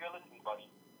 listen, buddy.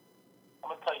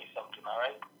 I'm going to tell you something, all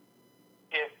right?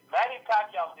 If Manny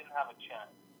Pacquiao didn't have a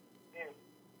chance, if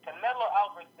Canelo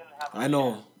Alvarez didn't have a chance. I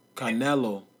know.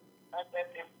 Canelo.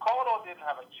 If Cotto didn't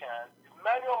have a chance, if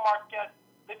Manuel Marquez,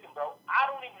 listen, bro, I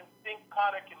don't even think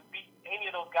Conor can beat any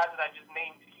of those guys that I just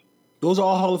named to you. Those are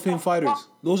all Hall of Fame fighters. Yes,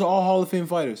 those are all Hall of Fame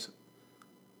fighters.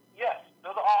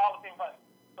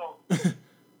 So, if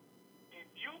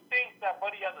you think that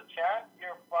Buddy has a chance,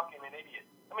 you're fucking an idiot.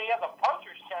 I mean, he has a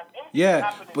puncher's chance.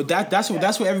 Yeah, but that's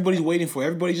what everybody's waiting for.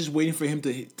 Everybody's just waiting for him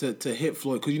to hit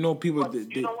Floyd, because people.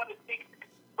 You know what it takes,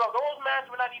 bro? Those mans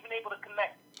were not even able to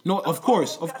connect. No, of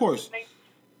course. We're not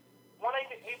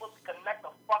even able to connect a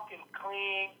fucking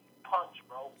clean punch,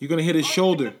 bro. You're gonna hit his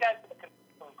shoulder. These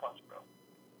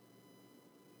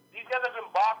guys have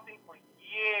been boxing for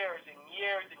years and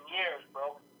years and years,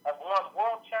 bro. Have won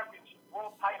world championships,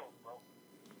 world titles, bro.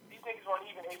 These niggas weren't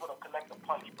even able to connect a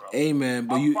punch, bro. Hey, man,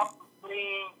 but a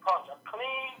clean punch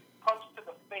to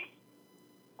the face.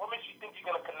 What makes you think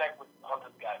you're gonna connect on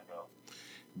this guy, bro?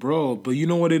 Bro, but you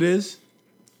know what it is?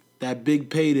 That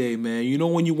big payday, man. You know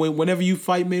whenever you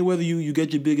fight Mayweather, you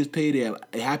get your biggest payday.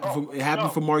 It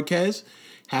happened for Marquez,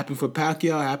 happened for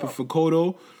Pacquiao, happened for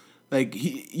Cotto. Like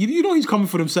you know he's coming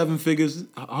for them 7 figures,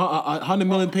 100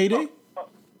 million payday. But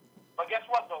guess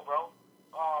what though, bro?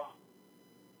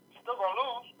 He's still gonna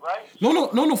lose, right?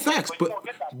 No, facts.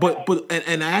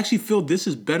 And I actually feel this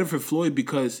is better for Floyd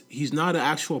because he's not an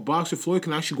actual boxer. Floyd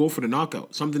can actually go for the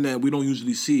knockout, something that we don't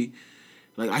usually see.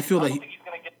 Like I feel I like don't think he's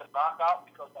gonna get the knockout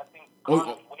because I think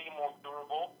Connor's way more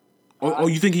durable.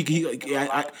 You think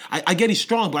I get he's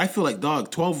strong, but I feel like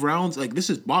 12 rounds, like this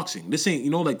is boxing. This ain't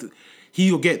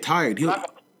he'll get tired. I don't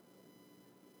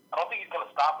think he's gonna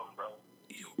stop him,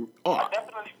 bro.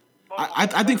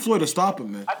 I think Floyd will stop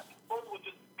him, man. I think Floyd will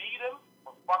just beat him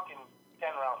for fucking 10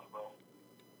 rounds, bro.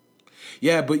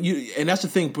 Yeah, and that's the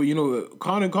thing. But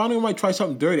Conor might try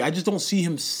something dirty. I just don't see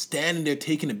him standing there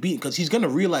taking a beat because he's gonna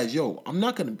realize, I'm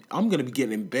gonna be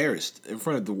getting embarrassed in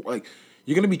front of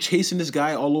you're gonna be chasing this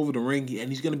guy all over the ring, and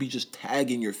he's gonna be just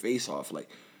tagging your face off. Like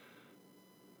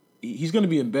he's gonna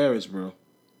be embarrassed, bro.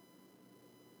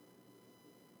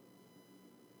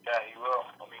 Yeah, he will.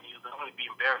 I mean, he'll definitely be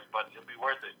embarrassed, but it'll be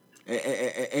worth it.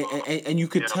 And you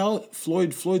could tell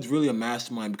Floyd's really a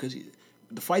mastermind because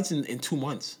the fight's in 2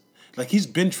 months. Like he's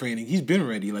been training, he's been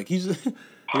ready. Like he's Those guys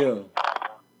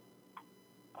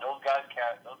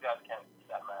can't beat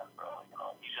that man, bro.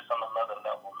 He's just on another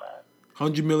level, man.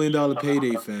 $100 million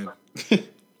payday, fam. Just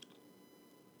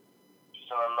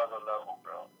on another level,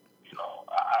 bro.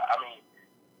 I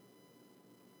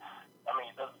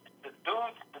mean, the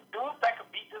dudes that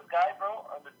could beat this guy, bro,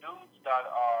 are the dudes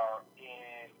that are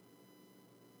in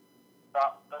the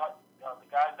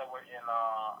guys that were in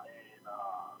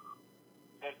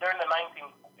they're in the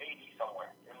 1980s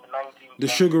somewhere. In the 19. The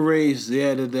Sugar Rays,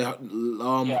 the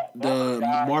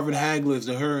Marvin Haglers,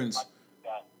 the Hearns.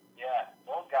 Yeah,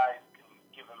 those guys can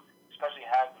give him, especially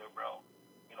Hagler, bro.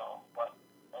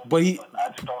 But I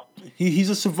just don't. He's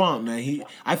a savant, man.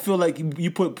 I feel like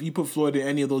you put Floyd in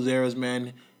any of those eras,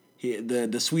 man.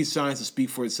 The sweet science will speak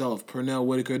for itself. Pernell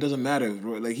Whitaker, it doesn't matter.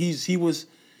 Bro. Like he's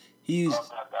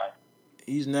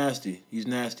nasty. He's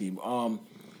nasty.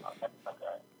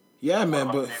 Yeah, man,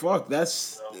 but fuck,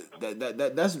 that's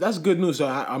good news. So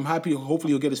I'm happy.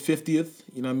 Hopefully, he'll get his 50th.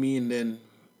 You know what I mean? Then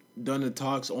done the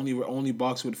talks. Only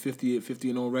box with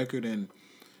 50-0 record, and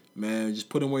man, just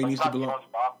put him where he needs to belong.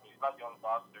 He's not the only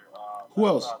boxer. Who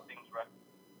else?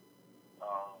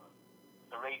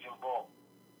 The Raging Bull.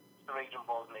 What's the Raging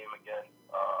Bull's name again?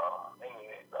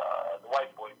 The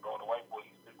white boy, bro. The white boy.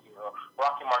 He's 50-0.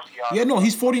 Rocky Marciano. Yeah, no,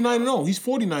 he's 49-0. He's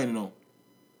 49-0. No,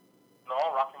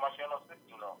 Rocky Marciano's 50-0.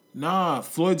 Nah,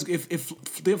 Floyd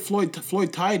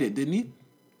tied it, didn't he?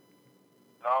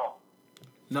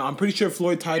 No, I'm pretty sure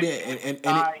Floyd tied it, and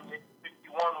 51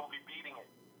 will be beating it.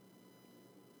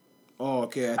 Oh,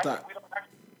 okay. I thought.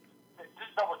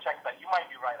 Just double check that. You might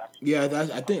be right. Yeah,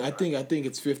 Actually. I think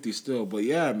it's 50 still, but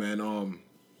yeah, man.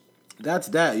 That's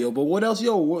that, yo. But what else,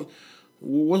 yo?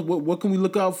 What can we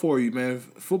look out for you, man?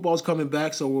 Football's coming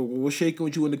back, so we're shaking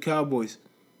with you and the Cowboys.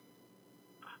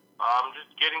 I'm just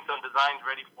getting some designs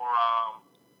ready for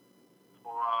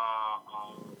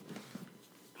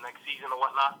the next season or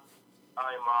whatnot.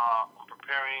 I'm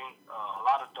preparing a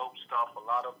lot of dope stuff, a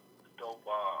lot of dope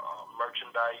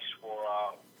merchandise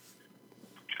for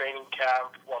training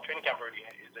camp. Well, training camp already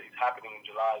is happening in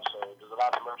July, so there's a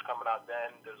lot of merch coming out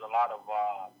then. There's a lot of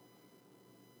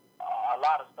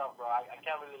stuff, bro. I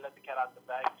can't really let the cat out the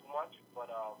bag too much,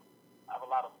 but I have a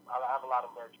lot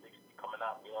of merch basically coming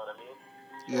out. You know what I mean?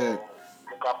 Yeah. So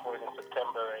look out for it in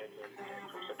September and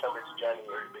from September to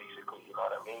January, basically. You know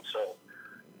what I mean? So,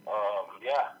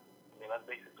 yeah. I mean, that's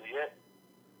basically it.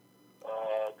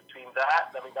 Between that,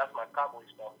 I mean, that's my Cowboy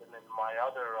stuff, and then my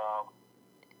other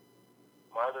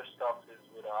stuff is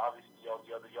with obviously all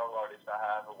the other young artists I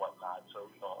have and whatnot. So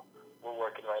we're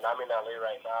working right now. I'm in LA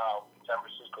right now, in San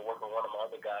Francisco, working with one of my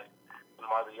other guys, one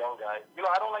of my other young guys.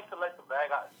 I don't like to let the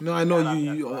bag out. No, I know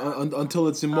you until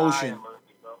it's in motion.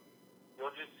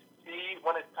 You'll just see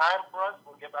when it's time for us.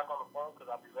 We'll get back on the phone because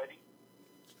I'll be ready.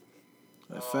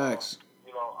 Facts.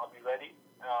 I'll be ready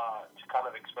to kind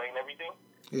of explain everything.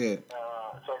 Yeah.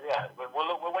 But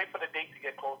we'll wait for the date to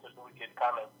get closer so we can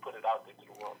kind of put it out there to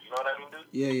the world. You know what I mean, dude?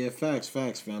 Yeah. Facts,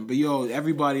 fam. But yo,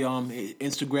 everybody,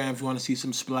 Instagram, if you want to see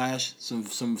some splash,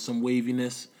 some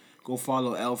waviness, go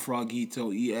follow El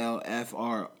Frogito,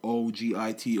 ELFROGITO,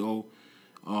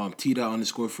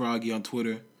 T._Froggy on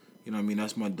Twitter. You know what I mean?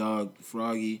 That's my dog,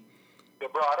 Froggy. Yeah,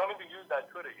 bro, I don't even use that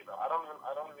Twitter. I don't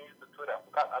even use the Twitter.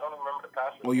 I don't even remember the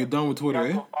password. Oh, you're done with Twitter,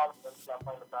 eh? I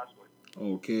find the password.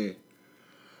 Okay.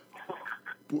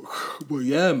 But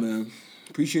yeah, man.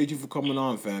 Appreciate you for coming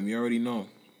on, fam. You already know.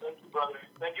 Thank you, brother.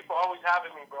 Thank you for always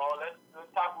having me, bro. Let's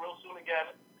talk real soon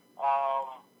again.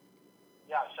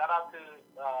 Yeah, shout out to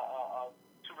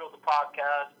Too Real the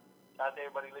podcast. Shout out to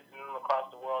everybody listening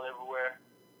across the world, everywhere.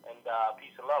 And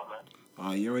peace and love,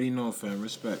 man. You already know, fam.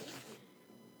 Respect.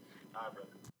 All right, brother.